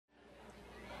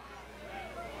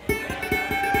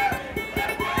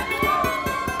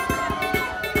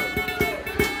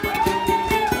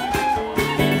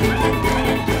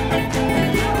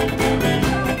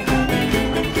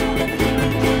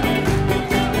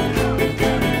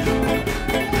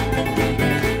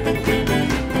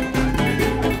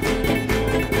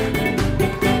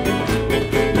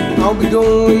I'll be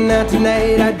going out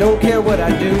tonight, I don't care what I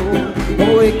do.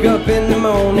 I wake up in the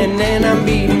morning and I'm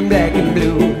beating black and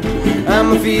blue.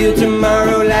 I'ma feel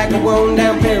tomorrow like a worn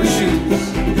down pair of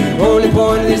shoes. Only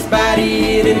point of this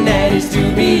body tonight is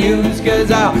to be used.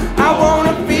 Cause I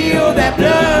wanna feel that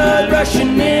blood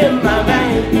rushing in my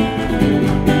veins.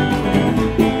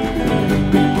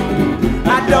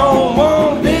 I don't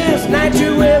want this night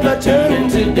to ever turn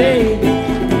into day.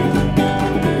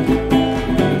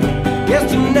 Yes,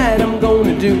 tonight I'm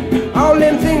gonna do all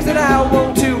them things that I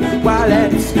want to, while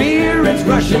that spirit's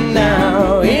rushing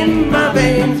now in my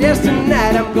veins. Yes,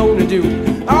 tonight I'm gonna do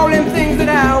all them things that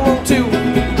I want to.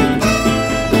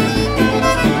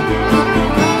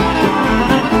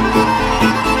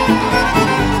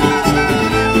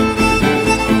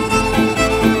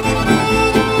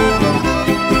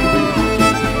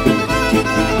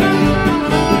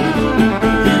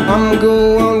 I'm gonna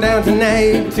go on down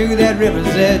tonight to that river's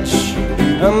edge.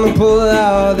 I'm gonna pull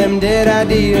all them dead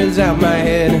ideas out my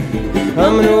head.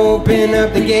 I'm gonna open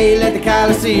up the gate, let the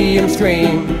Coliseum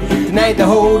scream. Tonight the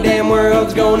whole damn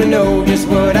world's gonna know just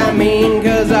what I mean.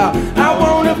 Cause I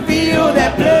wanna feel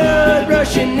that blood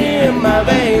rushing in my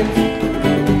veins.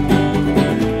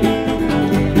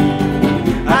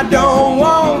 I don't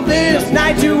want this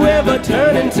night to ever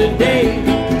turn into day.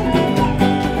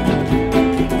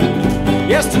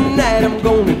 Yes, tonight I'm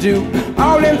gonna do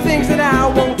all them things that I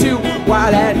want to,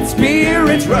 while that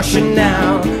spirit's rushing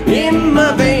now in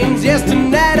my veins. Yes,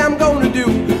 tonight I'm gonna do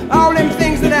all them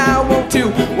things that I want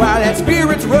to, while that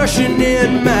spirit's rushing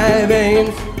in my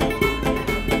veins.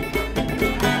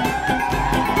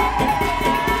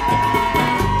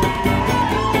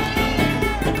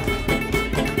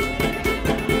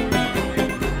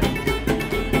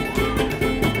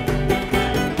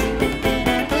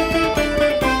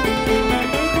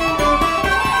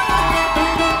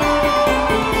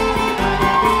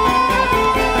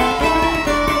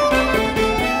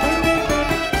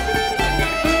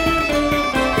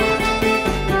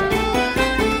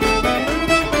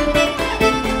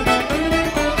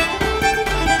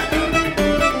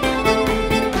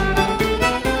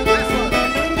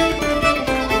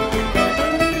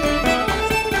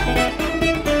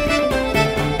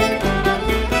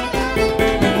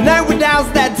 Night we douse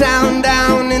that town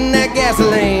down in that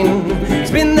gasoline,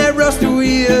 spin that rusty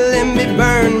wheel and be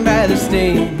burned by the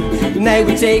steam. Tonight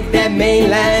we take that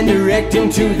main line direct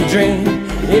into the drain.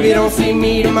 If you don't see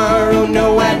me tomorrow,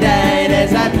 know I died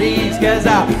as I please. Cause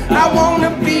I wanna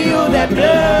feel that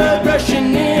blood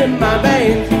rushing in my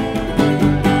veins.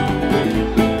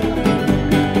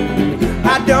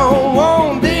 I don't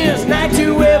want this night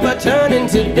to ever turn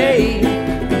into day.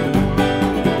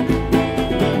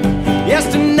 Yes,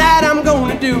 tonight I'm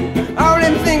gonna do all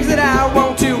them things that I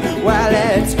want to, while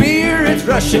that spirit's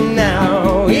rushing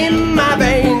now in my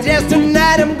veins. Yes,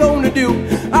 tonight I'm gonna do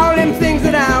all them things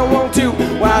that I want to,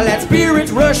 while that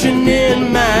spirit's rushing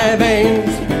in my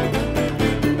veins.